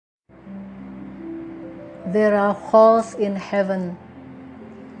There are halls in heaven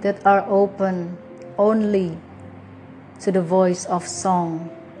that are open only to the voice of song.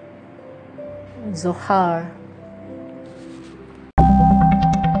 Zohar